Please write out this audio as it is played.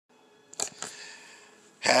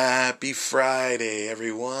Happy Friday,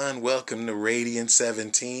 everyone. Welcome to Radiant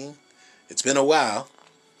 17. It's been a while.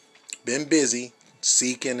 Been busy,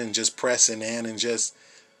 seeking and just pressing in and just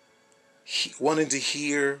wanting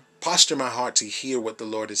to posture my heart to hear what the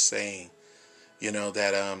Lord is saying.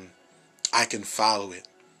 That I can follow it.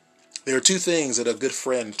 There are two things that a good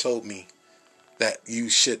friend told me that you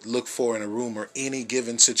should look for in a room or any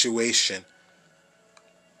given situation.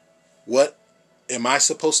 What am I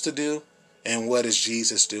supposed to do? And what is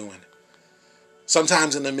Jesus doing?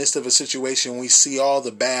 Sometimes in the midst of a situation, we see all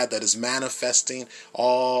the bad that is manifesting,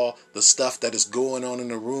 all the stuff that is going on in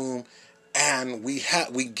the room, and we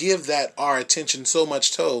give that our attention so much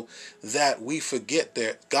so that we forget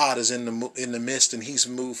that God is in the midst and He's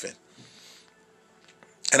moving.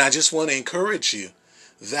 And I just want to encourage you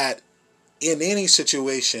that in any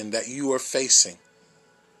situation that you are facing,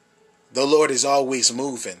 the Lord is always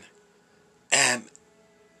moving, and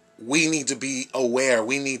we need to be aware.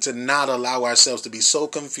 We need to not allow ourselves to be so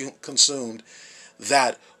consumed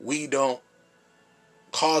that we don't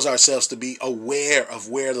cause ourselves to be aware of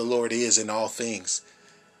where the Lord is in all things.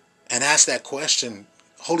 And ask that question,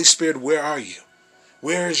 Holy Spirit, where are you?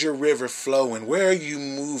 Where is your river flowing? Where are you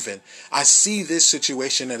moving? I see this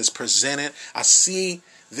situation that is presented. I see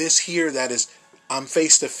this here that is I'm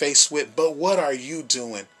face to face with. But what are you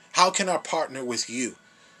doing? How can I partner with you?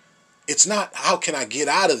 It's not how can I get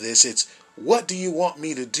out of this? It's what do you want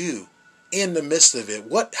me to do in the midst of it?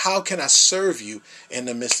 How can I serve you in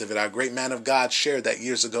the midst of it? Our great man of God shared that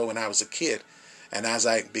years ago when I was a kid. And as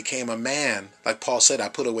I became a man, like Paul said, I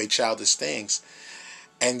put away childish things.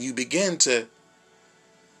 And you begin to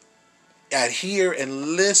adhere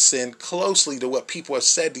and listen closely to what people have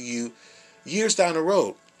said to you years down the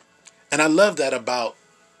road. And I love that about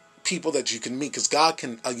people that you can meet, because God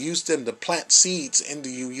can use them to plant seeds into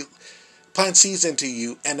you.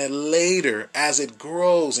 And then later, as it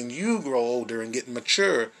grows and you grow older and get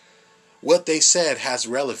mature, what they said has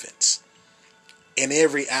relevance in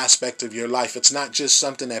every aspect of your life. It's not just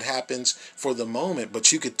something that happens for the moment,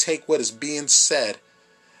 but you could take what is being said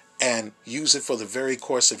and use it for the very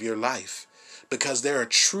course of your life, because there are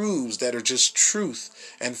truths that are just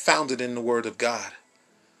truth and founded in the Word of God.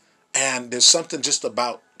 And there's something just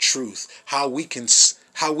about truth, how we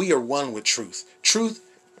are one with truth. Truth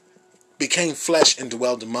became flesh and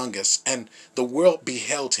dwelled among us, and the world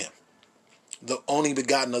beheld him, the only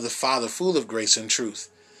begotten of the Father, full of grace and truth.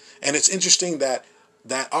 And it's interesting that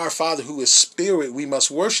our Father who is spirit, we must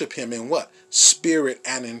worship him in what? Spirit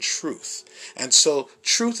and in truth. And so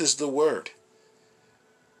truth is the Word.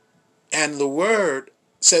 And the Word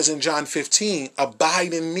says in John 15,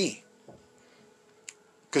 abide in me.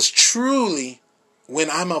 Because truly, when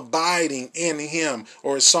I'm abiding in him,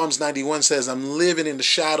 or as Psalms 91 says, I'm living in the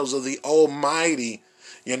shadows of the Almighty,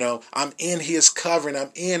 I'm in his covering,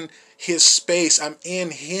 I'm in his space, I'm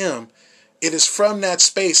in him. It is from that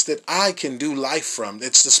space that I can do life from.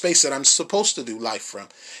 It's the space that I'm supposed to do life from.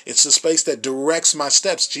 It's the space that directs my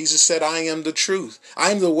steps. Jesus said, I am the truth.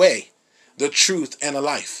 I am the way, the truth, and the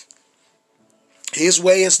life. His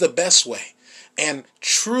way is the best way. And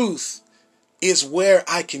truth is where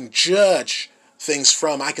I can judge things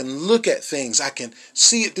from. I can look at things. I can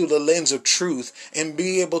see it through the lens of truth and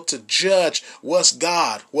be able to judge what's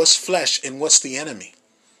God, what's flesh, and what's the enemy.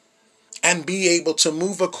 And be able to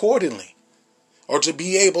move accordingly. Or to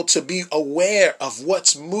be able to be aware of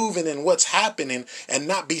what's moving and what's happening and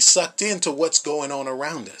not be sucked into what's going on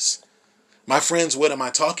around us. My friends, what am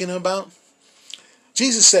I talking about?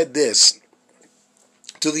 Jesus said this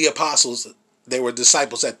to the apostles. They were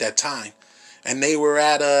disciples at that time. And they were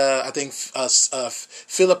at,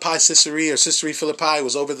 Philippi, Caesarea Philippi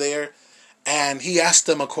was over there. And he asked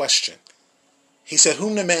them a question. He said,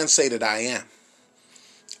 whom do men say that I am?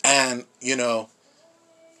 And,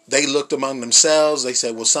 they looked among themselves. They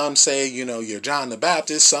said, well, some say, you're John the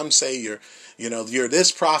Baptist. Some say you're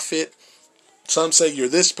this prophet. Some say you're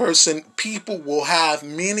this person. People will have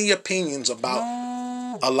many opinions about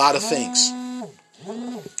a lot of things.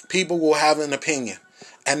 People will have an opinion.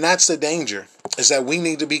 And that's the danger, is that we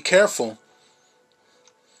need to be careful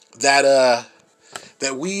that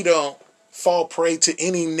we don't fall prey to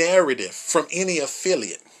any narrative from any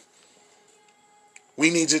affiliate.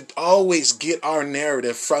 We need to always get our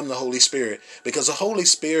narrative from the Holy Spirit, because the Holy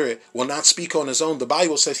Spirit will not speak on his own. The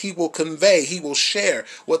Bible says he will convey, he will share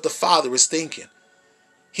what the Father is thinking.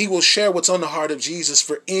 He will share what's on the heart of Jesus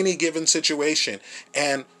for any given situation.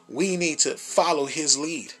 And we need to follow his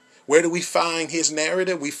lead. Where do we find his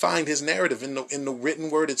narrative? We find his narrative in the written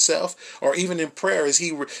word itself, or even in prayer as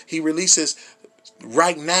he releases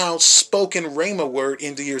right now spoken rhema word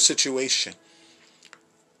into your situation.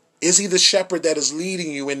 Is he the shepherd that is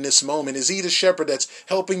leading you in this moment? Is he the shepherd that's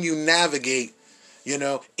helping you navigate,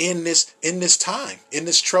 in this time, in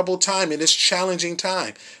this troubled time, in this challenging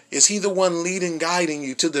time? Is he the one leading, guiding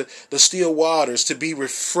you to the still waters to be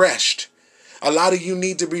refreshed? A lot of you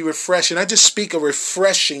need to be refreshed. And I just speak a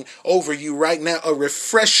refreshing over you right now, a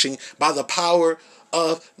refreshing by the power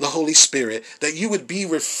of the Holy Spirit, that you would be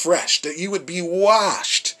refreshed, that you would be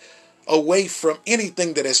washed away from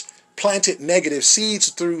anything that has planted negative seeds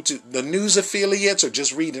through to the news affiliates or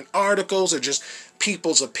just reading articles or just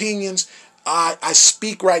people's opinions. I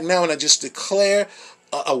speak right now and I just declare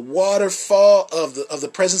a waterfall of the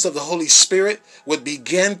presence of the Holy Spirit would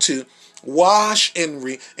begin to wash and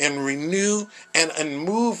renew and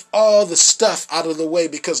move all the stuff out of the way,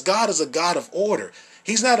 because God is a God of order.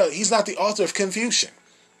 He's not the author of confusion.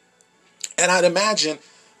 And I'd imagine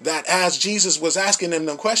that as Jesus was asking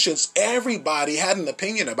them questions, everybody had an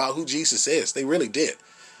opinion about who Jesus is. They really did.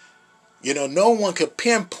 No one could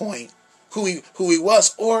pinpoint who he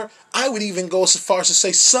was, or I would even go so far as to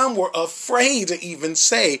say some were afraid to even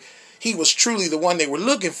say he was truly the one they were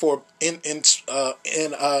looking for, in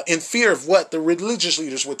fear of what the religious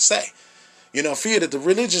leaders would say. Fear that the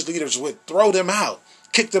religious leaders would throw them out,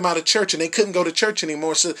 kick them out of church, and they couldn't go to church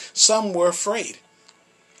anymore. So some were afraid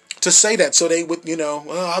to say that, so they would,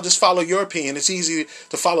 well, I'll just follow your opinion. It's easy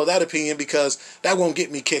to follow that opinion because that won't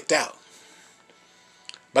get me kicked out.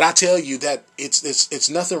 But I tell you that it's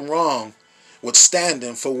nothing wrong with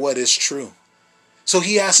standing for what is true. So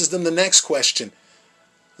he asks them the next question.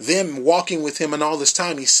 Them walking with him and all this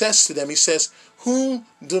time, he says to them, he says, whom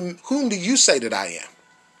do you say that I am?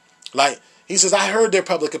 Like, he says, I heard their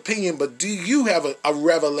public opinion, but do you have a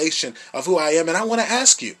revelation of who I am? And I want to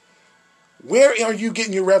ask you, where are you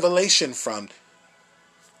getting your revelation from?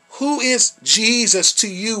 Who is Jesus to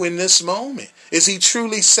you in this moment? Is he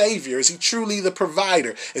truly Savior? Is he truly the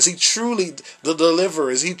provider? Is he truly the deliverer?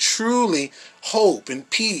 Is he truly hope and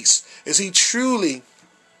peace? Is he truly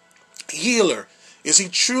healer? Is he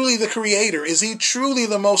truly the creator? Is he truly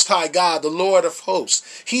the Most High God, the Lord of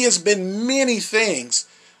hosts? He has been many things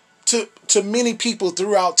to many people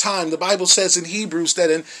throughout time. The Bible says in Hebrews that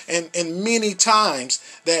in many times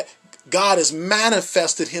that God has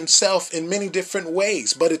manifested himself in many different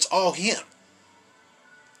ways, but it's all him.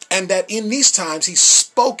 And that in these times he's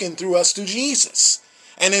spoken through us through Jesus.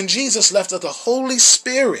 And then Jesus left us the Holy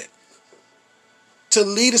Spirit to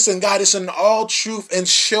lead us and guide us in all truth and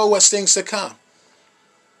show us things to come.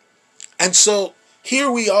 And so here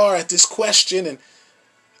we are at this question, and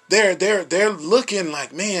they're looking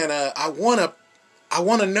like, man, I want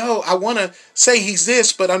to know. I want to say he's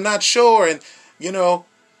this, but I'm not sure. And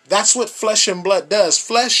that's what flesh and blood does.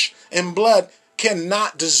 Flesh and blood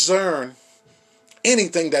cannot discern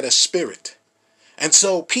anything that is spirit. And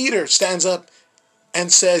so Peter stands up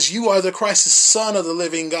and says, you are the Christ, the Son of the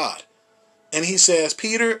living God. And he says,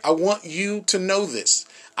 Peter, I want you to know this.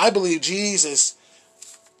 I believe Jesus,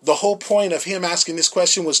 the whole point of him asking this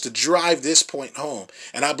question was to drive this point home.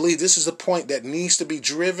 And I believe this is a point that needs to be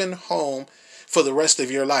driven home for the rest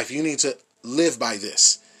of your life. You need to live by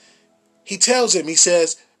this. He tells him, he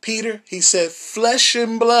says, Peter, he said, flesh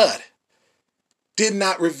and blood did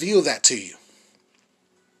not reveal that to you.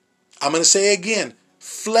 I'm going to say again,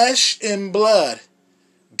 flesh and blood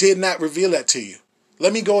did not reveal that to you.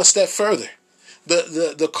 Let me go a step further.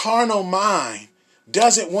 The carnal mind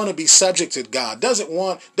doesn't want to be subject to God, doesn't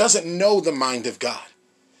know the mind of God.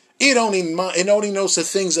 It only knows the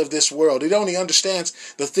things of this world. It only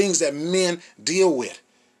understands the things that men deal with.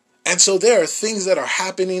 And so there are things that are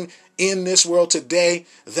happening in this world today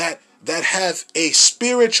that have a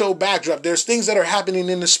spiritual backdrop. There's things that are happening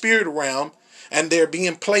in the spirit realm, and they're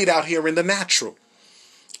being played out here in the natural.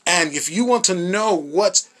 And if you want to know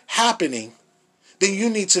what's happening, then you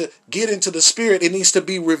need to get into the spirit. It needs to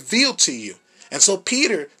be revealed to you. And so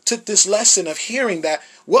Peter took this lesson of hearing that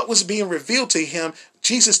what was being revealed to him,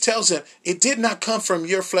 Jesus tells him, it did not come from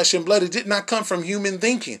your flesh and blood. It did not come from human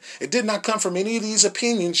thinking. It did not come from any of these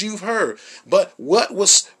opinions you've heard. But what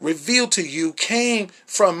was revealed to you came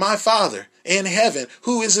from my Father in heaven,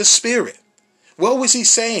 who is a spirit. What was he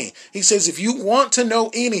saying? He says, if you want to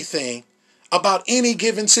know anything about any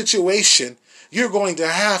given situation, you're going to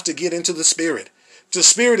have to get into the spirit. The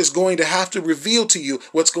spirit is going to have to reveal to you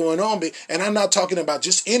what's going on. And I'm not talking about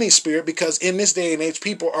just any spirit, because in this day and age,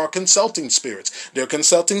 people are consulting spirits. They're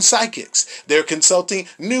consulting psychics. They're consulting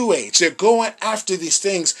New Age. They're going after these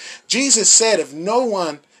things. Jesus said,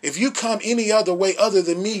 if you come any other way other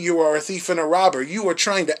than me, you are a thief and a robber. You are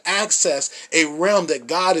trying to access a realm that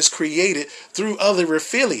God has created through other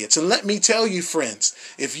affiliates. And let me tell you, friends,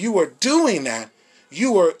 if you are doing that,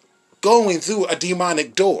 you are going through a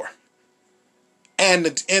demonic door.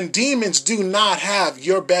 And demons do not have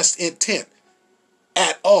your best intent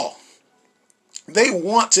at all. They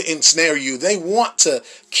want to ensnare you. They want to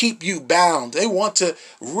keep you bound. They want to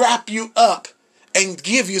wrap you up and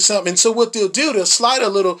give you something. And so what they'll do, they'll slide a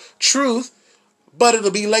little truth, but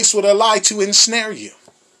it'll be laced with a lie to ensnare you.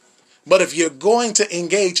 But if you're going to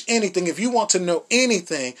engage anything, if you want to know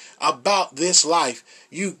anything about this life,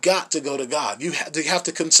 you got to go to God. You have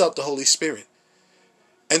to consult the Holy Spirit.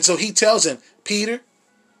 And so he tells him, Peter,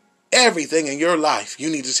 everything in your life you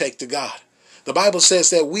need to take to God. The Bible says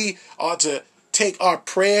that we ought to take our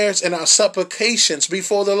prayers and our supplications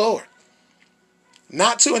before the Lord.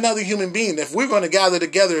 Not to another human being. If we're going to gather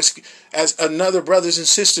together as another brothers and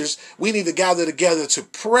sisters, we need to gather together to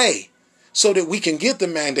pray so that we can get the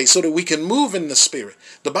mandate, so that we can move in the Spirit.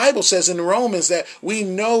 The Bible says in Romans that we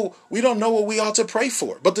don't know what we ought to pray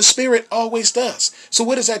for, but the Spirit always does. So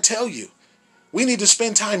what does that tell you? We need to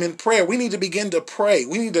spend time in prayer. We need to begin to pray.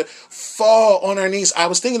 We need to fall on our knees. I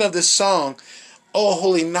was thinking of this song, Oh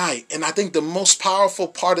Holy Night, and I think the most powerful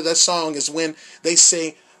part of that song is when they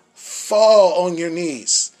say, fall on your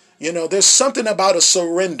knees. You know, there's something about a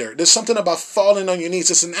surrender. There's something about falling on your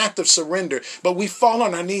knees. It's an act of surrender. But we fall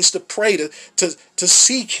on our knees to pray, to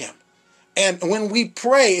seek him. And when we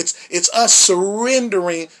pray, it's us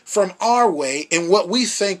surrendering from our way and what we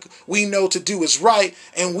think we know to do is right.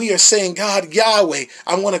 And we are saying, God, Yahweh,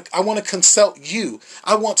 I want to consult you.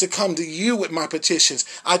 I want to come to you with my petitions.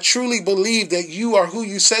 I truly believe that you are who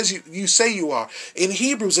you say you are. In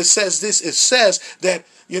Hebrews, it says this. It says that,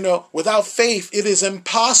 you know, without faith, it is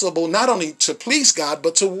impossible not only to please God,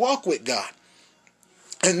 but to walk with God.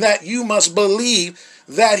 And that you must believe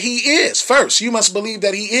that he is. First, you must believe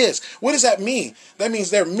that he is. What does that mean? That means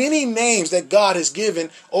there are many names that God has given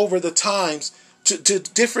over the times to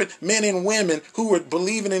different men and women who were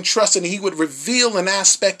believing and trusting he would reveal an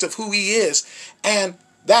aspect of who he is. And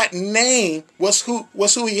that name was who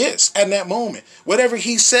he is at that moment. Whatever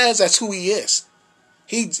he says, that's who he is.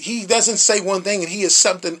 He doesn't say one thing and he is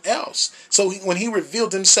something else. So when he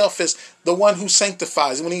revealed himself as the one who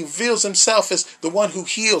sanctifies, when he reveals himself as the one who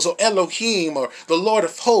heals, or Elohim, or the Lord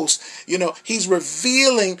of hosts, you know, he's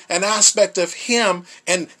revealing an aspect of him,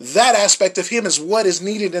 and that aspect of him is what is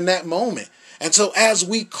needed in that moment. And so as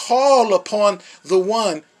we call upon the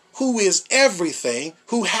one who is everything,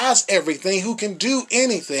 who has everything, who can do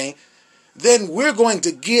anything, then we're going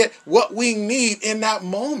to get what we need in that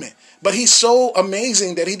moment. But he's so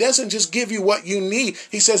amazing that he doesn't just give you what you need.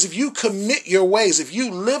 He says, if you commit your ways, if you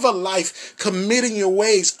live a life committing your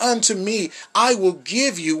ways unto me, I will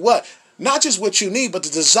give you what? Not just what you need, but the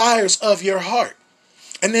desires of your heart.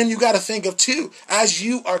 And then you got to think of too, as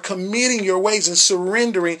you are committing your ways and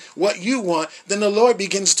surrendering what you want, then the Lord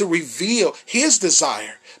begins to reveal his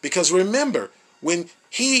desire. Because remember, when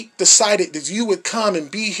he decided that you would come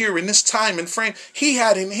and be here in this time and frame, he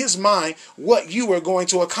had in his mind what you were going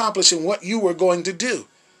to accomplish and what you were going to do.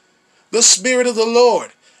 The Spirit of the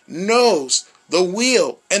Lord knows the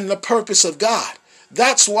will and the purpose of God.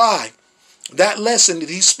 That's why that lesson that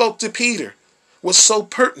he spoke to Peter was so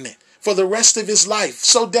pertinent for the rest of his life,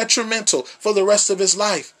 so detrimental for the rest of his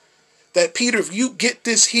life. That Peter, if you get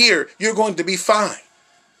this here, you're going to be fine.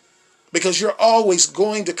 Because you're always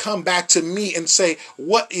going to come back to me and say,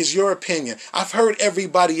 what is your opinion? I've heard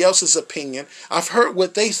everybody else's opinion. I've heard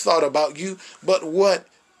what they thought about you, but what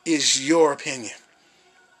is your opinion?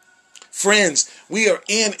 Friends, we are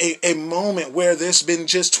in a moment where there's been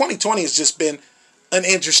 2020 has just been an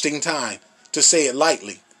interesting time, to say it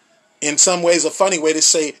lightly. In some ways, a funny way to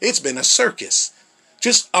say it's been a circus.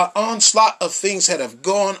 Just an onslaught of things that have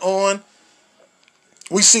gone on.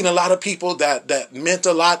 We've seen a lot of people that meant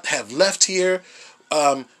a lot have left here.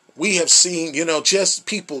 We have seen, just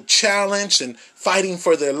people challenged and fighting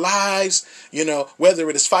for their lives, whether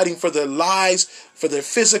it is fighting for their lives, for their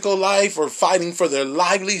physical life, or fighting for their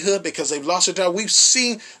livelihood because they've lost their job. We've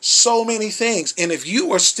seen so many things. And if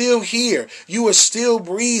you are still here, you are still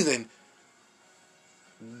breathing,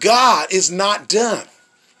 God is not done.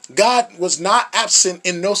 God was not absent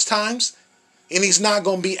in those times. And he's not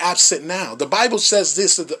going to be absent now. The Bible says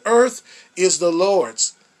this, that the earth is the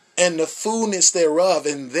Lord's and the fullness thereof,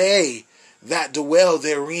 and they that dwell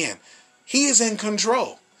therein. He is in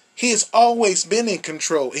control. He has always been in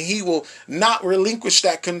control, and he will not relinquish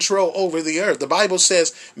that control over the earth. The Bible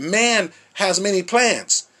says man has many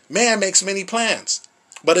plans. Man makes many plans.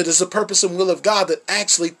 But it is the purpose and will of God that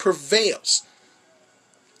actually prevails.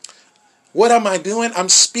 What am I doing? I'm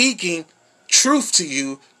speaking truth to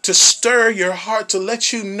you, to stir your heart, to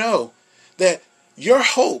let you know that your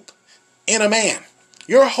hope in a man,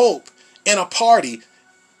 your hope in a party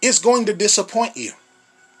is going to disappoint you.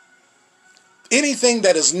 Anything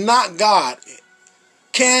that is not God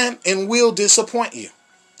can and will disappoint you.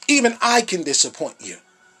 Even I can disappoint you.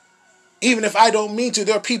 Even if I don't mean to,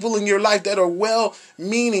 there are people in your life that are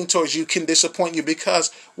well-meaning towards you can disappoint you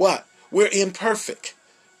because what? We're imperfect.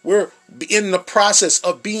 We're in the process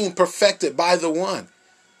of being perfected by the one.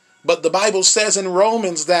 But the Bible says in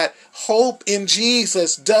Romans that hope in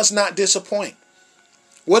Jesus does not disappoint.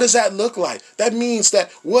 What does that look like? That means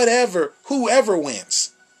that whoever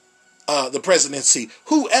wins the presidency,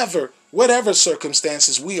 whatever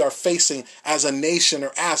circumstances we are facing as a nation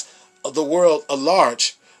or as the world at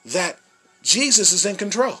large, that Jesus is in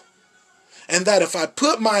control. And that if I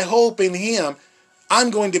put my hope in him, I'm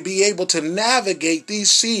going to be able to navigate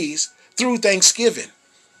these seas through thanksgiving.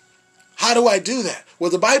 How do I do that?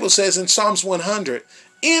 Well, the Bible says in Psalms 100,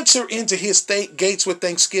 enter into his gates with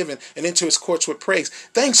thanksgiving and into his courts with praise.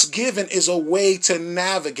 Thanksgiving is a way to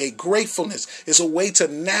navigate. Gratefulness is a way to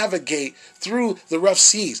navigate through the rough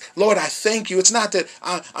seas. Lord, I thank you. It's not that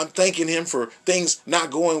I'm thanking him for things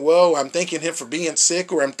not going well. Or I'm thanking him for being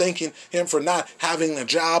sick, or I'm thanking him for not having a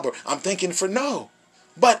job, or I'm thanking for no.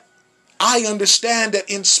 But I understand that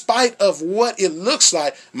in spite of what it looks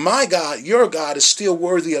like, my God, your God, is still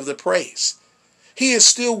worthy of the praise. He is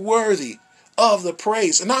still worthy of the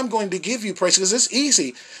praise. And I'm going to give you praise because it's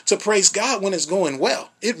easy to praise God when it's going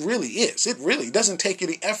well. It really is. It really doesn't take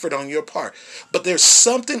any effort on your part. But there's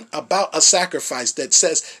something about a sacrifice that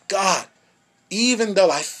says, God, even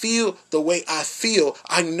though I feel the way I feel,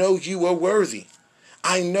 I know you are worthy.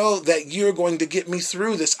 I know that you're going to get me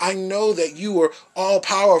through this. I know that you are all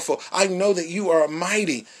powerful. I know that you are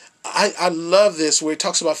mighty. I love this where it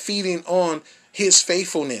talks about feeding on his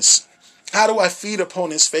faithfulness. How do I feed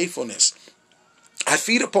upon his faithfulness? I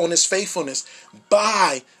feed upon his faithfulness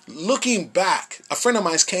by looking back. A friend of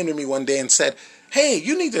mine came to me one day and said, hey,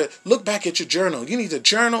 you need to look back at your journal. You need to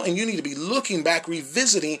journal and you need to be looking back,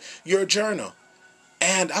 revisiting your journal.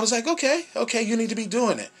 And I was like, okay, you need to be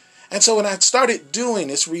doing it. And so when I started doing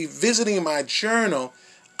this, revisiting my journal,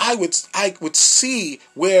 I would see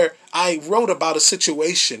where I wrote about a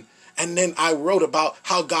situation and then I wrote about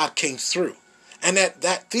how God came through. And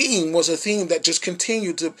that theme was a theme that just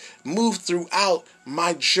continued to move throughout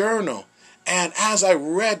my journal. And as I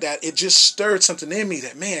read that, it just stirred something in me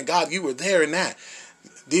that, man, God, you were there in that.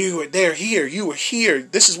 You were there here. You were here.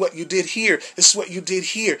 This is what you did here. This is what you did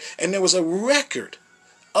here. And there was a record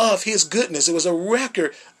of his goodness. It was a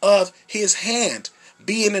record of his hand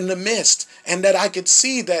being in the midst. And that I could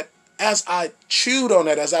see that as I chewed on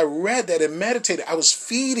that, as I read that and meditated, I was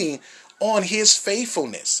feeding on his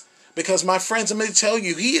faithfulness. Because my friends, I'm going to tell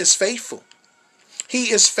you, he is faithful. He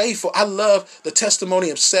is faithful. I love the testimony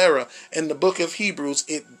of Sarah in the book of Hebrews.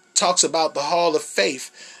 It talks about the hall of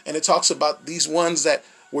faith. And it talks about these ones that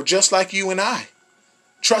were just like you and I.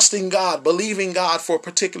 Trusting God, believing God for a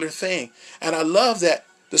particular thing. And I love that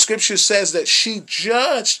the scripture says that she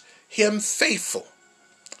judged him faithful.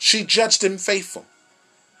 She judged him faithful.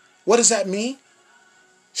 What does that mean?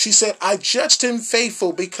 She said, I judged him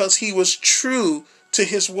faithful because he was true to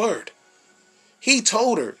his word. He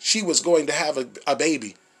told her she was going to have a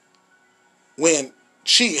baby when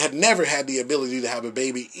she had never had the ability to have a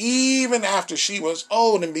baby, even after she was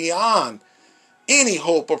old and beyond any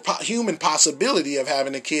hope or human possibility of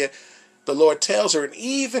having a kid. The Lord tells her, and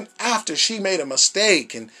even after she made a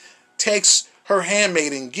mistake and takes her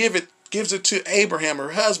handmaid and gives it to Abraham,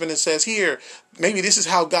 her husband, and says, here, maybe this is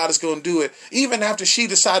how God is going to do it. Even after she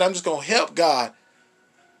decided, I'm just going to help God,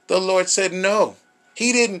 the Lord said no.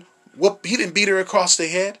 He didn't beat her across the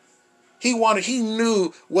head. He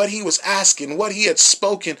knew what he was asking, what he had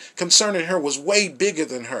spoken concerning her was way bigger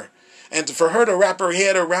than her. And for her to wrap her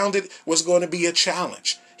head around it was going to be a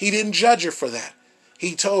challenge. He didn't judge her for that.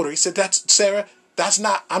 He told her, he said, Sarah,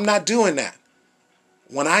 I'm not doing that.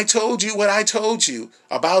 When I told you what I told you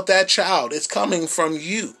about that child, it's coming from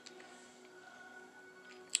you.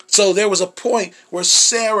 So there was a point where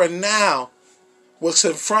Sarah now was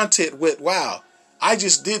confronted with, wow, I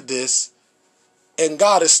just did this and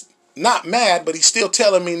God is not mad, but he's still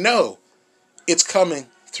telling me, no, it's coming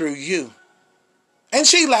through you. And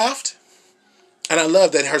she laughed. And I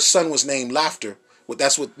love that her son was named Laughter.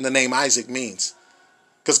 That's what the name Isaac means.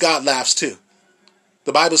 Because God laughs too.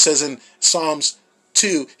 The Bible says in Psalms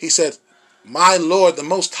 2, he said, my Lord, the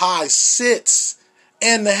Most High, sits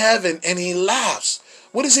in the heaven and he laughs.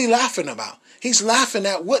 What is he laughing about? He's laughing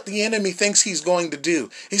at what the enemy thinks he's going to do.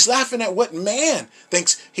 He's laughing at what man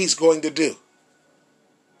thinks he's going to do.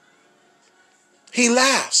 He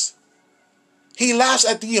laughs. He laughs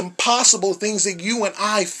at the impossible things that you and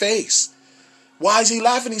I face. Why is he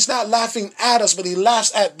laughing? He's not laughing at us, but he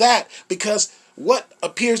laughs at that because what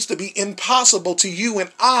appears to be impossible to you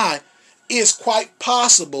and I is quite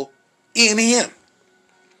possible in him.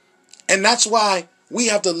 And that's why we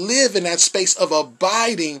have to live in that space of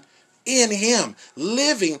abiding in him,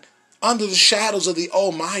 living under the shadows of the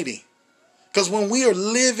Almighty. Because when we are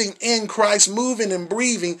living in Christ, moving and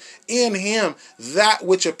breathing in him, that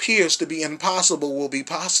which appears to be impossible will be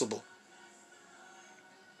possible.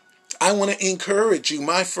 I want to encourage you,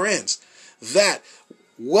 my friends, that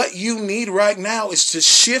what you need right now is to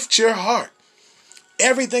shift your heart.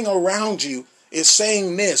 Everything around you is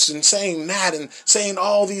saying this and saying that and saying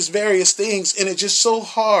all these various things, and it's just so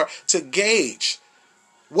hard to gauge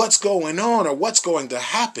what's going on or what's going to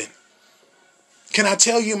happen. Can I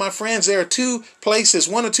tell you, my friends, there are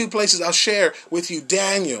one or two places I'll share with you.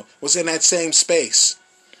 Daniel was in that same space.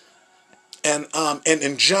 And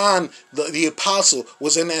John, the apostle,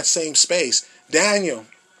 was in that same space. Daniel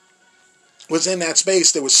was in that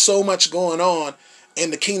space. There was so much going on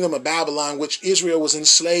in the kingdom of Babylon, which Israel was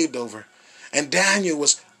enslaved over. And Daniel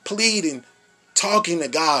was pleading, talking to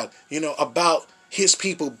God, about his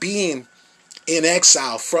people being in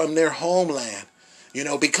exile from their homeland,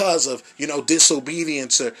 because of,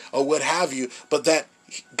 disobedience or what have you. But that,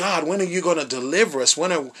 God, when are you going to deliver us?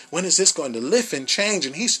 When is this going to lift and change?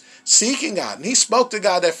 And he's seeking God. And he spoke to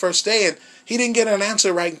God that first day, and he didn't get an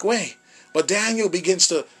answer right away. But Daniel begins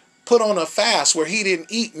to put on a fast where he didn't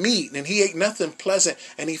eat meat and he ate nothing pleasant,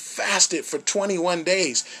 and he fasted for 21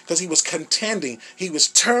 days because he was contending. He was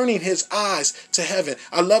turning his eyes to heaven.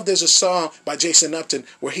 I love there's a song by Jason Upton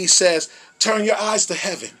where he says, turn your eyes to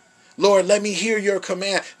heaven. Lord, let me hear your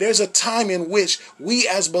command. There's a time in which we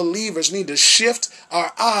as believers need to shift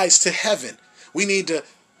our eyes to heaven. We need to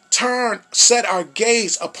set our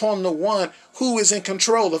gaze upon the one who is in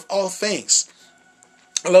control of all things.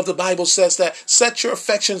 I love the Bible says that set your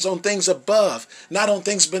affections on things above, not on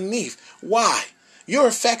things beneath. Why? Your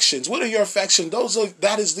affections. What are your affections?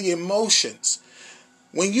 That is the emotions.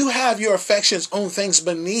 When you have your affections on things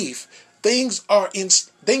beneath, things are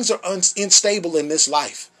unstable in this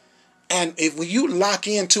life. And if you lock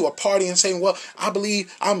into a party and saying, well, I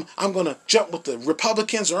believe I'm going to jump with the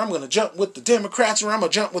Republicans, or I'm going to jump with the Democrats, or I'm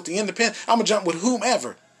going to jump with the Independents, I'm going to jump with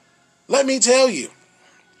whomever. Let me tell you,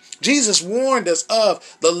 Jesus warned us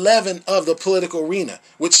of the leaven of the political arena,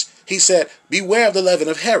 which he said, beware of the leaven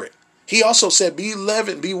of Herod. He also said, beware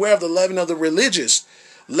of the leaven of the religious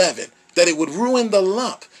leaven, that it would ruin the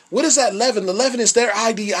lump. What is that leaven? The leaven is their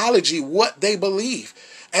ideology, what they believe.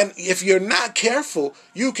 And if you're not careful,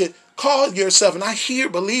 you could call yourself, and I hear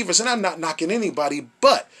believers, and I'm not knocking anybody,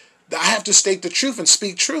 but I have to state the truth and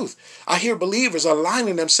speak truth. I hear believers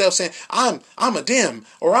aligning themselves saying, I'm a Dem,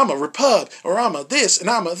 or I'm a Repub, or I'm a this, and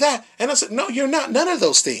I'm a that. And I said, no, you're not none of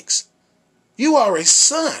those things. You are a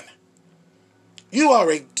son. You are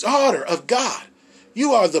a daughter of God.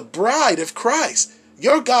 You are the bride of Christ.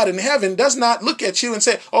 Your God in heaven does not look at you and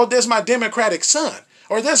say, oh, there's my Democratic son,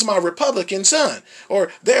 or there's my Republican son,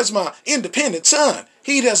 or there's my independent son.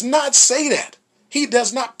 He does not say that. He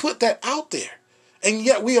does not put that out there. And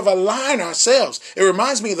yet we have aligned ourselves. It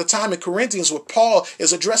reminds me of the time in Corinthians where Paul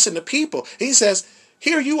is addressing the people. He says,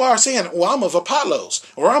 here you are saying, well, I'm of Apollos,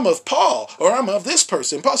 or I'm of Paul, or I'm of this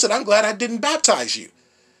person. Paul said, I'm glad I didn't baptize you,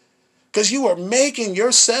 because you are making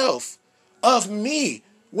yourself of me.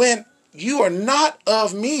 When you are not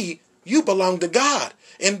of me, you belong to God.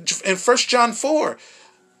 In 1 John 4,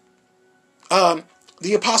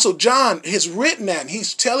 the Apostle John has written that, and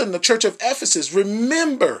he's telling the church of Ephesus,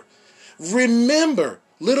 remember,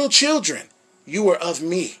 little children, you are of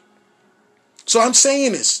me. So I'm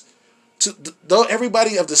saying this to though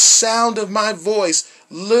everybody of the sound of my voice,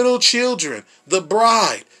 little children, the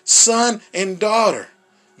bride, son and daughter,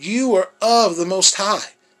 you are of the Most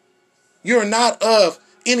High. You're not of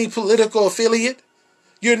any political affiliate.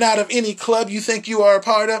 You're not of any club you think you are a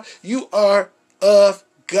part of. You are of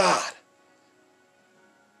God.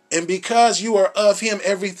 And because you are of him,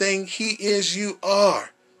 everything he is, you are.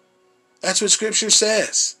 That's what Scripture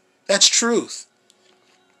says. That's truth.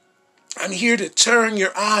 I'm here to turn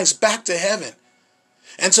your eyes back to heaven.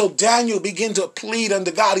 And so Daniel began to plead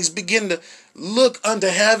unto God. He's beginning to look unto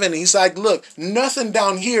heaven. He's like, look, nothing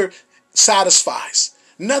down here satisfies.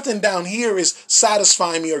 Nothing down here is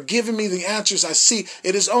satisfying me or giving me the answers I see.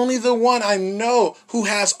 It is only the one I know who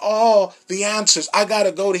has all the answers. I got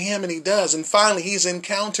to go to him, and he does. And finally, he's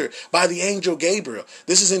encountered by the angel Gabriel.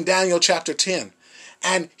 This is in Daniel chapter 10.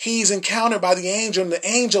 and he's encountered by the angel, and the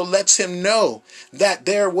angel lets him know that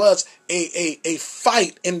there was a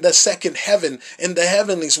fight in the second heaven, in the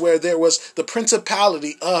heavenlies, where there was the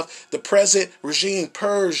principality of the present regime,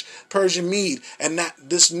 Persian Mede, and that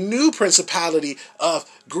this new principality of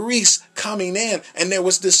Greece coming in, and there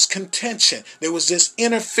was this contention, there was this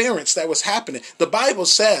interference that was happening. The Bible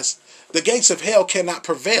says the gates of hell cannot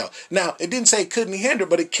prevail. Now, it didn't say it couldn't hinder,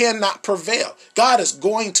 but it cannot prevail. God is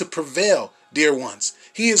going to prevail, dear ones.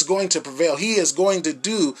 He is going to prevail. He is going to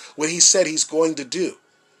do what he said he's going to do.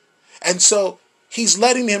 And so he's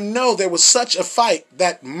letting him know there was such a fight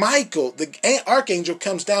that Michael, the archangel,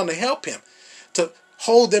 comes down to help him, to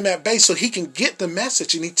hold them at bay so he can get the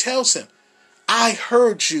message. And he tells him, I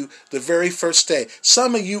heard you the very first day.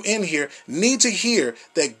 Some of you in here need to hear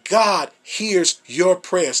that God hears your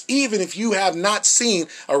prayers. Even if you have not seen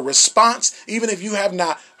a response, even if you have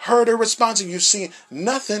not heard a response, and you've seen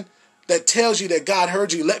nothing that tells you that God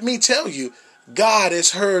heard you, let me tell you, God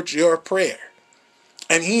has heard your prayer.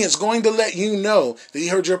 And he is going to let you know that he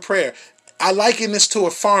heard your prayer. I liken this to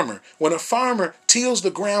a farmer. When a farmer tills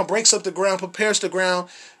the ground, breaks up the ground, prepares the ground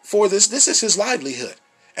for this is his livelihood.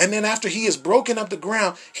 And then after he has broken up the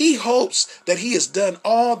ground, he hopes that he has done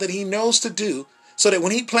all that he knows to do so that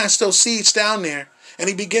when he plants those seeds down there and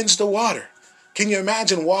he begins to water. Can you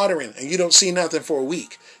imagine watering and you don't see nothing for a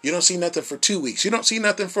week? You don't see nothing for 2 weeks. You don't see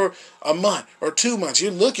nothing for a month or 2 months.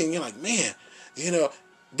 You're looking, you're like, man,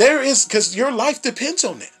 there is, because your life depends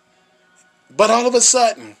on it. But all of a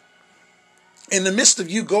sudden, in the midst of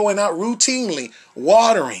you going out routinely,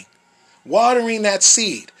 watering that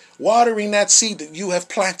seed, that you have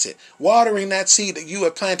planted, watering that seed that you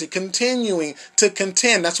have planted, continuing to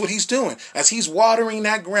contend. That's what he's doing. As he's watering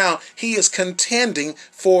that ground, he is contending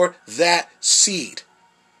for that seed.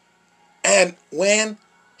 And when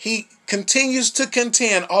he continues to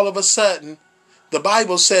contend, all of a sudden, the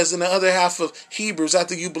Bible says in the other half of Hebrews,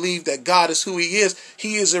 after you believe that God is who he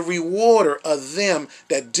is a rewarder of them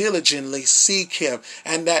that diligently seek him.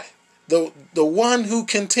 And that the one who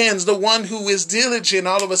contends, the one who is diligent,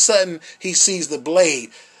 all of a sudden he sees the blade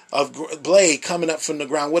coming up from the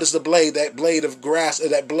ground. What is the blade? That blade of grass, or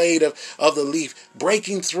that blade of the leaf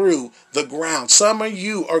breaking through the ground. Some of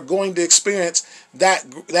you are going to experience that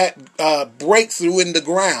breakthrough in the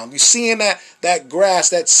ground. You're seeing that grass,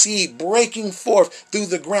 that seed breaking forth through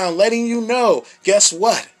the ground, letting you know, guess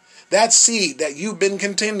what? That seed that you've been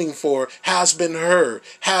contending for has been heard,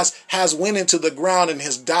 has went into the ground and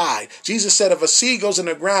has died. Jesus said if a seed goes in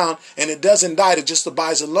the ground and it doesn't die, it just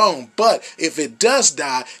abides alone. But if it does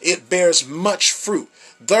die, it bears much fruit.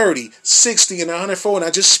 30, 60, and 100-fold. And I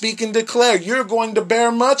just speak and declare, you're going to bear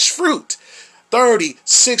much fruit. 30,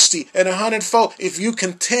 60, and 100-fold if you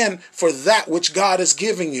contend for that which God is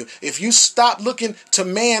giving you. If you stop looking to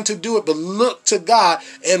man to do it, but look to God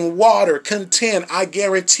and contend, I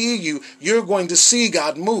guarantee you, you're going to see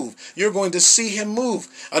God move. You're going to see him move.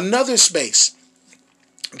 Another space,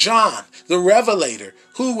 John, the Revelator,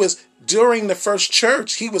 who was during the first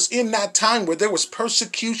church, he was in that time where there was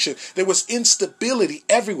persecution, there was instability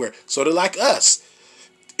everywhere, sort of like us.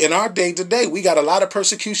 In our day to day, we got a lot of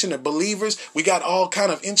persecution of believers. We got all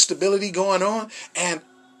kind of instability going on, and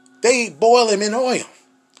they boil him in oil,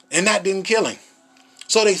 and that didn't kill him.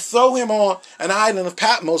 So they throw him on an island of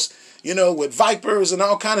Patmos, with vipers and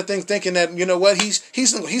all kind of things, thinking that, what,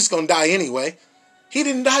 he's going to die anyway. He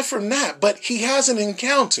didn't die from that, but he has an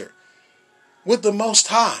encounter with the Most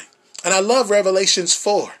High. And I love Revelations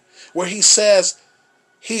 4, where he says,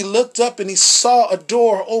 he looked up and he saw a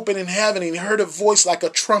door open in heaven, and he heard a voice like a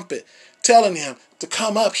trumpet telling him to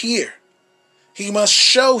come up here. He must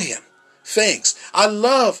show him things. I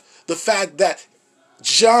love the fact that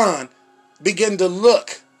John began to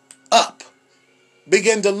look up,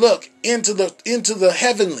 began to look into the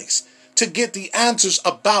heavenlies to get the answers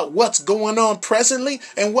about what's going on presently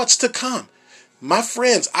and what's to come. My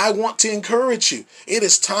friends, I want to encourage you. It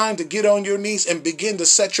is time to get on your knees and begin to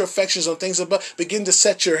set your affections on things above. Begin to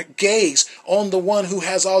set your gaze on the one who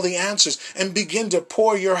has all the answers, and begin to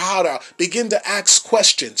pour your heart out. Begin to ask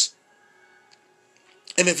questions.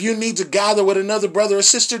 And if you need to gather with another brother or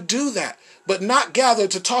sister, do that. But not gather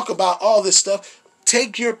to talk about all this stuff.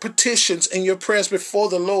 Take your petitions and your prayers before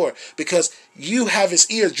the Lord, because you have his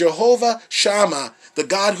ears. Jehovah Shammah, the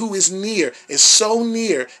God who is near, is so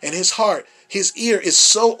near, and his heart, his ear is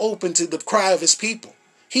so open to the cry of his people.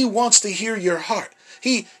 He wants to hear your heart.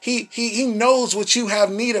 He knows what you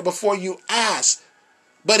have needed before you ask.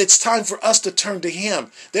 But it's time for us to turn to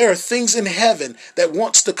him. There are things in heaven that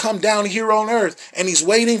wants to come down here on earth, and he's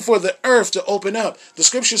waiting for the earth to open up. The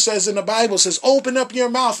scripture says in the Bible, says, open up your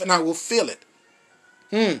mouth and I will fill it.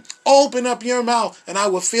 Open up your mouth and I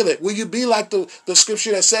will fill it. Will you be like the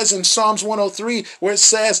scripture that says in Psalms 103 where it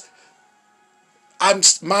says,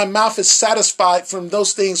 my mouth is satisfied from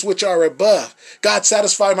those things which are above. God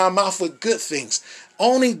satisfied my mouth with good things.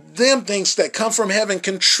 Only them things that come from heaven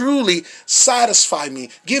can truly satisfy me.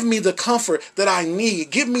 Give me the comfort that I need.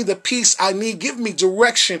 Give me the peace I need. Give me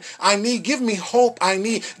direction I need. Give me hope I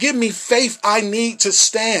need. Give me faith I need to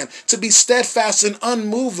stand, to be steadfast and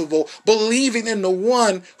unmovable, believing in the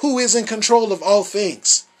one who is in control of all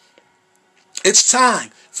things. It's time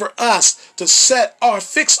for us to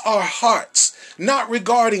fix our hearts, not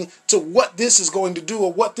regarding to what this is going to do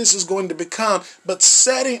or what this is going to become, but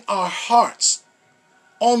setting our hearts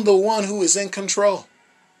on the one who is in control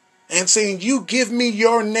and saying, you give me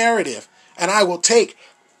your narrative and I will take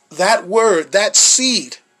that word, that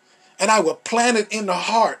seed, and I will plant it in the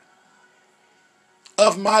heart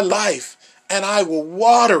of my life and I will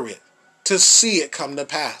water it to see it come to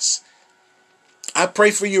pass. I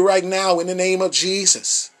pray for you right now in the name of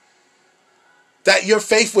Jesus that your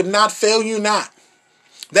faith would not fail you not.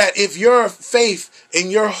 That if your faith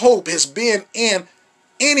and your hope has been in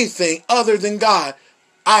anything other than God,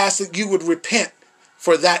 I ask that you would repent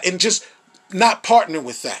for that and just not partner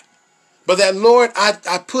with that. But that, Lord,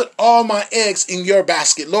 I put all my eggs in your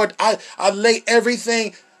basket. Lord, I lay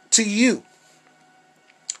everything to you.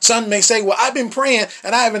 Some may say, well, I've been praying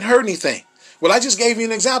and I haven't heard anything. Well, I just gave you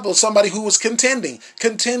an example of somebody who was contending.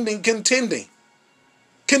 Continue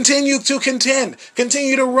to contend.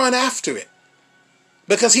 Continue to run after it.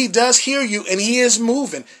 Because he does hear you and he is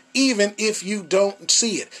moving, even if you don't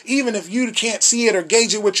see it. Even if you can't see it or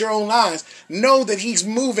gauge it with your own eyes, know that he's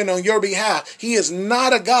moving on your behalf. He is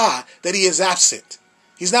not a God that he is absent.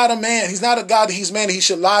 He's not a man. He's not a God that he's man that he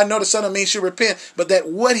should lie, nor the son of man should repent. But that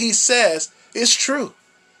what he says is true.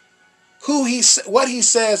 What he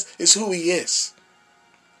says is who he is.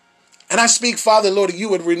 And I speak, Father, Lord, that you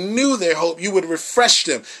would renew their hope. You would refresh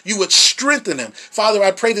them. You would strengthen them. Father,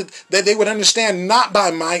 I pray that they would understand not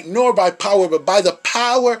by might nor by power, but by the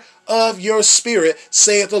power of your Spirit,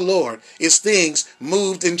 saith the Lord, is things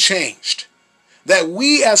moved and changed. That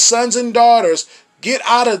we as sons and daughters get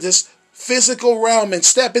out of this physical realm and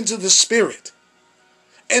step into the Spirit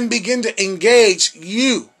and begin to engage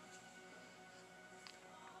you.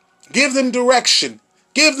 Give them direction.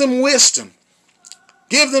 Give them wisdom.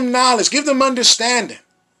 Give them knowledge. Give them understanding.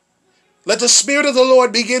 Let the Spirit of the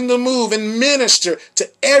Lord begin to move and minister to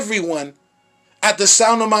everyone at the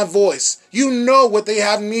sound of my voice. You know what they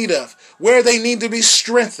have need of, where they need to be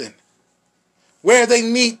strengthened, where they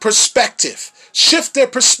need perspective. Shift their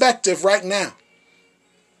perspective right now.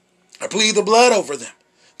 I plead the blood over them,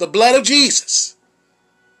 the blood of Jesus,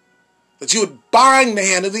 that you would bind the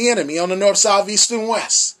hand of the enemy on the north, south, east, and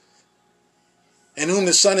west. And whom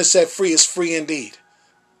the Son has set free is free indeed.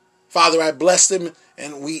 Father, I bless them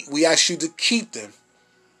and we ask you to keep them.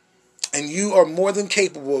 And you are more than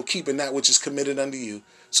capable of keeping that which is committed unto you.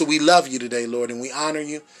 So we love you today, Lord, and we honor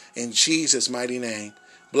you in Jesus' mighty name.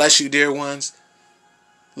 Bless you, dear ones.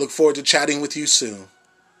 Look forward to chatting with you soon.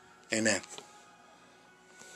 Amen.